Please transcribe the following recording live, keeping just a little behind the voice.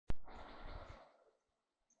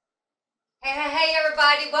Hey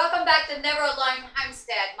everybody, welcome back to Never Alone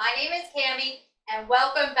Homestead. My name is Cammie and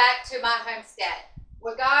welcome back to my homestead.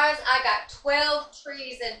 Well guys, I got 12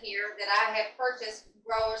 trees in here that I have purchased from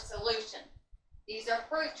Grower Solution. These are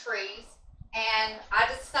fruit trees and I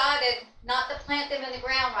decided not to plant them in the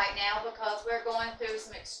ground right now because we're going through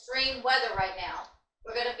some extreme weather right now.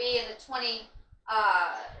 We're going to be in the 20s,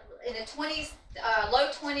 low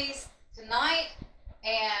 20s tonight,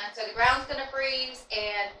 and so the ground's going to freeze.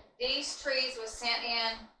 And these trees were sent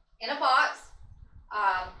in a box.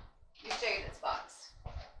 Let me show you this box.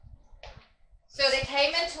 So they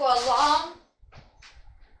came into a long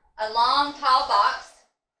tall box,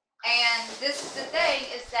 and this is the thing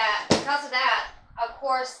is that because of that, of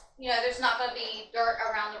course, you know, there's not going to be dirt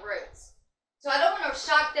around the roots. So I don't want to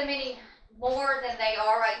shock them any more than they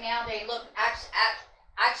are right now. They look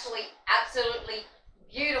actually absolutely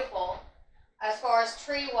beautiful as far as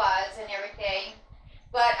tree wise and everything.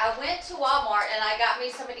 But I went to Walmart and I got me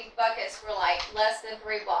some of these buckets for like less than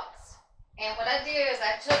 $3. And what I did is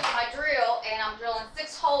I took my drill and I'm drilling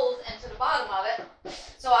 6 holes into the bottom of it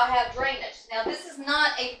so I have drainage. Now this is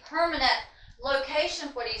not a permanent location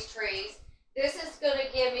for these trees. This is going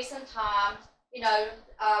to give me some time, you know,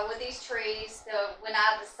 with these trees when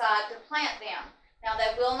I decide to plant them. Now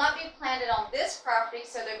they will not be planted on this property,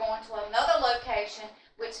 so they're going to another location,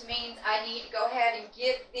 which means I need to go ahead and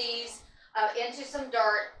get these into some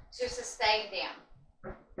dirt to sustain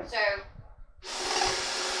them. So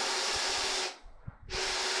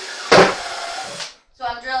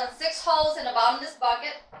I'm drilling 6 holes in the bottom of this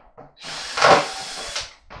bucket.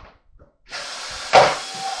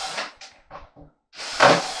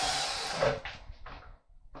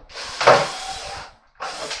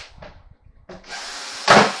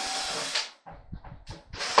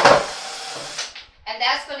 And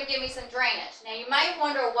that's going to give me some drainage. Now you may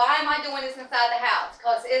wonder, why am I doing this inside the house?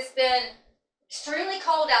 Because it's been extremely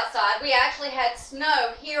cold outside. We actually had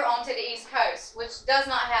snow here onto the East Coast, which does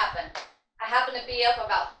not happen. I happened to be up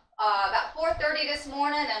about 4:30 this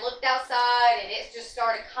morning and looked outside, and it just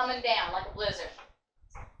started coming down like a blizzard.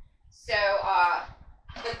 So,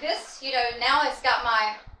 but this, you know, now it's got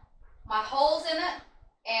my holes in it,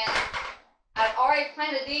 and I've already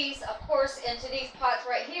planted these, of course, into these pots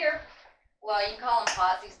right here. Well, you can call them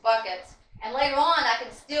pots, these buckets. And later on, I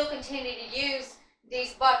can still continue to use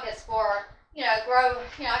these buckets for, you know, grow,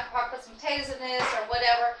 you know, I can probably put some potatoes in this or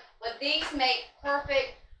whatever. But these make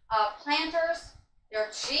perfect planters. They're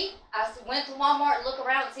cheap. I went to Walmart and look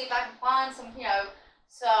around and see if I can find some, you know,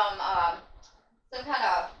 some kind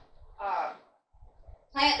of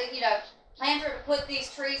planter to put these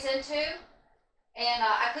trees into. And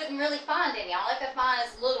I couldn't really find any. All I could find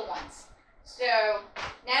is little ones. So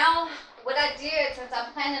now what I did, since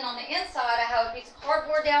I'm planting on the inside, I have a piece of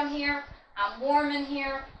cardboard down here. I'm warm in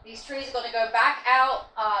here. These trees are going to go back out.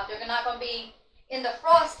 They're not going to be in the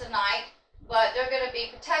frost tonight, but they're going to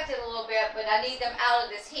be protected a little bit, but I need them out of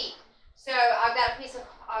this heat. So I've got a piece of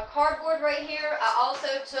cardboard right here. I also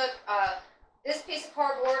took this piece of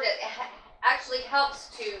cardboard. It actually helps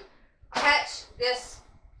to catch this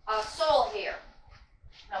soil here.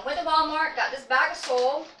 I went to Walmart, got this bag of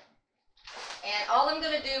soil. And all I'm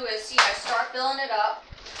going to do is, you know, start filling it up.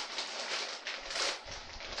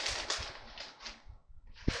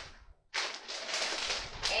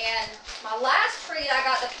 And my last tree I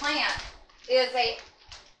got to plant is a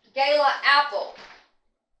gala apple.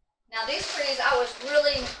 Now these trees, I was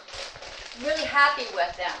really happy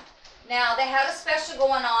with them. Now they had a special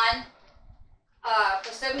going on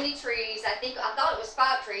for so many trees. I thought it was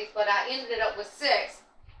 5 trees, but I ended up with 6.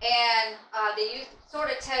 And they sort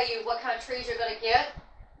of tell you what kind of trees you're going to get,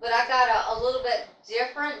 but I got a little bit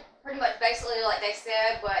different, pretty much basically like they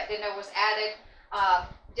said, but then there was added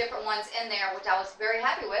different ones in there, which I was very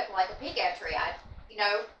happy with, like a pecan tree. I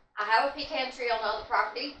have a pecan tree on the other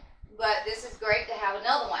property, but this is great to have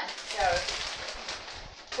another one. So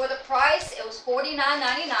for the price, it was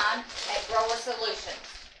 $49.99 at Grower Solutions.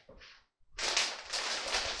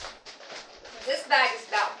 This bag is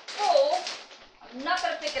about full. I'm not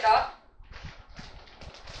going to pick it up.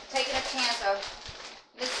 I'm taking a chance of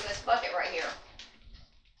missing this bucket right here.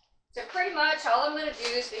 So pretty much all I'm going to do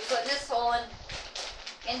is be putting this soil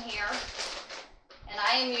in here. And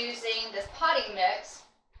I am using this potting mix.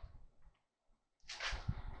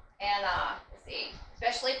 And let's see,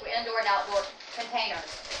 especially for indoor and outdoor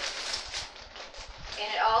containers.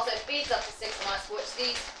 And it also feeds up to 6 months, which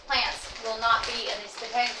these plants will not be in these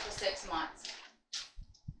containers for 6 months.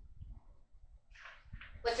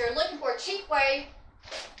 But if you're looking for a cheap way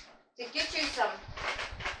to get you some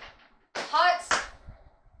pots,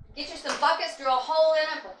 get you some buckets, drill a hole in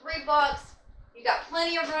it for $3, You got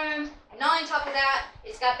plenty of room, and on top of that,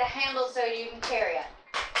 it's got the handle so you can carry it.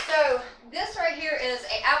 So this right here is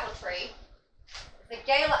an apple tree, the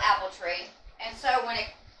Gala apple tree, and so when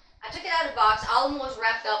I took it out of the box, all of them was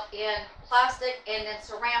wrapped up in plastic and then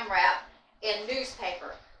saran wrap in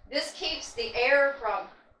newspaper. This keeps the air from,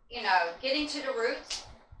 you know, getting to the roots.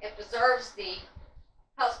 It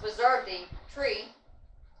helps preserve the tree,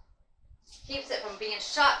 keeps it from being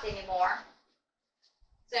shocked anymore.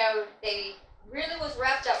 So they really was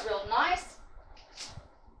wrapped up real nice.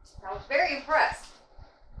 I was very impressed.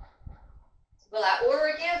 Will I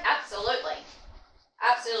order again? Absolutely.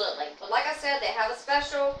 Absolutely. But like I said, they have a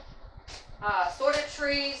special sorted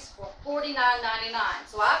trees for $49.99.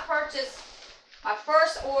 So I purchased my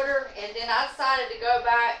first order, and then I decided to go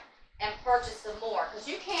back and purchase some more, because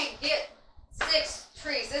you can't get 6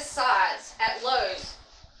 trees this size at Lowe's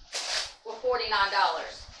for $49.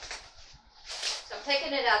 So I'm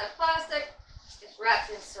taking it out of plastic. It's wrapped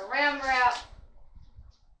in saran wrap.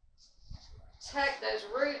 Protect those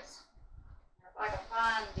roots. If I can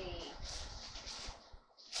find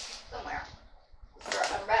somewhere.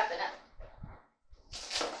 Start unwrapping it.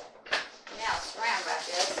 Now saran wrap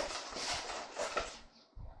is.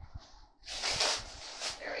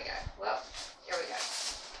 There we go. Well, here we go.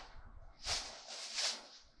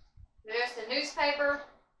 There's the newspaper.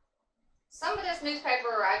 Some of this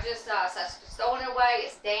newspaper I just throwing it away.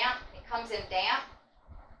 It's damp. It comes in damp.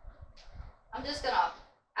 I'm just gonna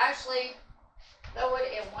actually throw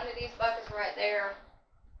it in one of these buckets right there,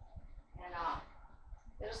 and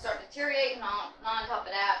it'll start deteriorating. On top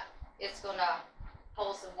of that, it's gonna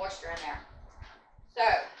hold some moisture in there. So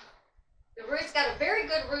the root's got a very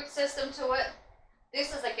good root system to it.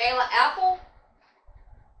 This is a Gala apple,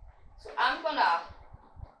 so I'm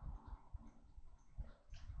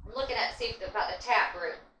looking at see about the tap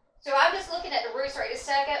root. So I'm just looking at the roots right this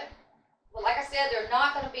second. Well, like I said, they're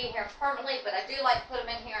not going to be here permanently, but I do like to put them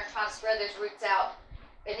in here and try to spread those roots out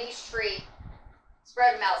in each tree.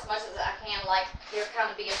 Spread them out as much as I can, like they're kind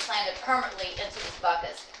of being planted permanently into these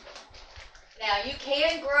buckets. Now, you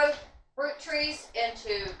can grow fruit trees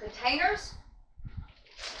into containers.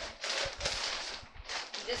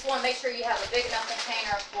 You just want to make sure you have a big enough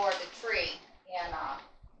container for the tree, and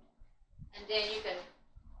then you can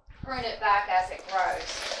prune it back as it grows,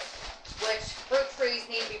 which fruit trees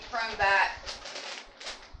need to be pruned back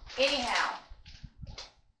anyhow.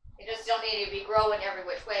 They just don't need to be growing every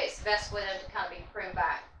which way. It's best for them to kind of be pruned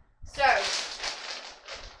back. So, I'm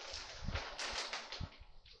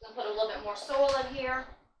going to put a little bit more soil in here.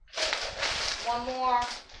 One more.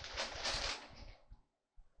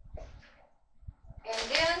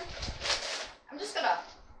 And then, I'm just going to,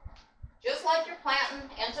 just like you're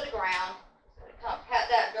planting into the ground, kind of pat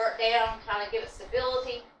that dirt down, kind of give it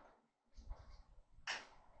stability.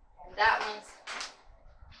 And that one's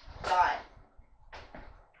done.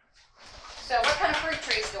 So what kind of fruit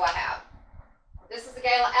trees do I have? This is the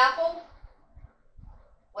Gala apple.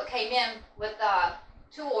 What came in with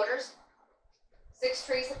 2 orders, 6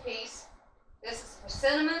 trees apiece. This is for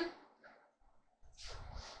cinnamon.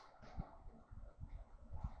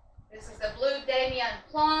 This is the blue Damien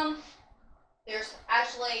plum. There's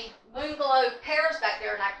actually Moonglow pears back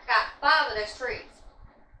there, and I got 5 of those trees.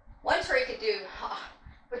 One tree could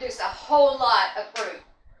produce a whole lot of fruit.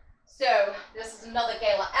 So this is another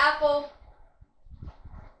Gala apple.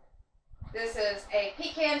 This is a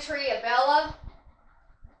pecan tree, a Bella.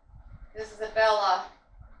 This is a Bella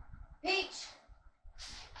peach.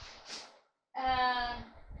 And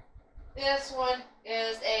this one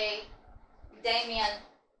is a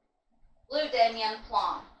blue Damien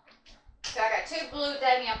plum. So I got 2 blue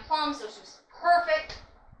Damien plums, which is perfect.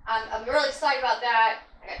 I'm really excited about that.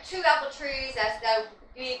 I got 2 apple trees. That'll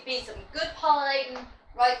be some good pollinating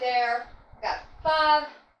right there. I got 5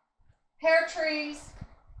 pear trees,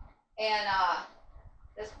 and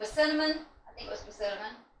this persimmon. I think it was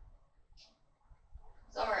persimmon.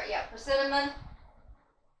 Somewhere, yeah, persimmon.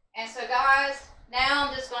 And so, guys, now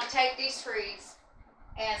I'm just going to take these trees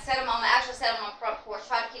and set them on the front porch.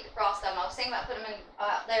 Try to keep the frost on them. I was thinking about putting them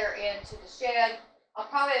there into the shed. I'll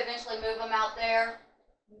probably eventually move them out there,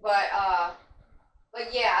 but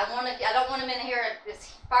yeah, I don't want them in here.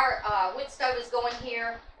 This wood stove is going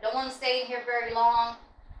here. I don't want them staying here very long.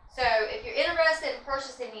 So if you're interested in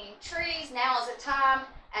purchasing any trees, now is the time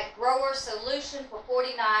at Grower Solution for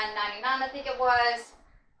 $49.99, I think it was.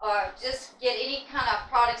 Or just get any kind of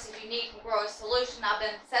products that you need from Grower Solution. I've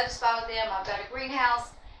been satisfied with them. I've got a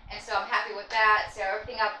greenhouse, and so I'm happy with that. So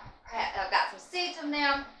everything I've got some seeds from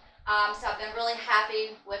them. So I've been really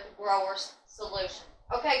happy with Grower Solution.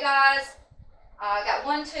 Okay, guys, I got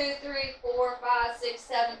 1, 2, 3, 4, 5, 6,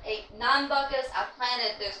 7, 8, 9 buckets. I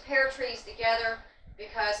planted those pear trees together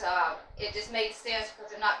because it just made sense because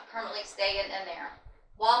they're not permanently staying in there.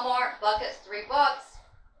 Walmart buckets, $3.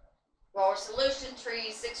 Grower Solution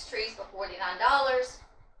trees, 6 trees for $49.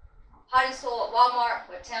 Potting soil at Walmart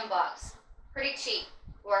with $10. Pretty cheap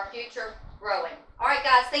for our future growing. All right,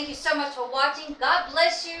 guys, thank you so much for watching. God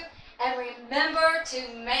bless you, and remember to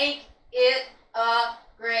make it a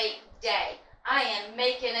great day. I am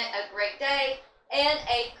making it a great day and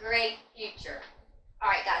a great future. All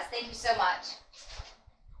right, guys, thank you so much.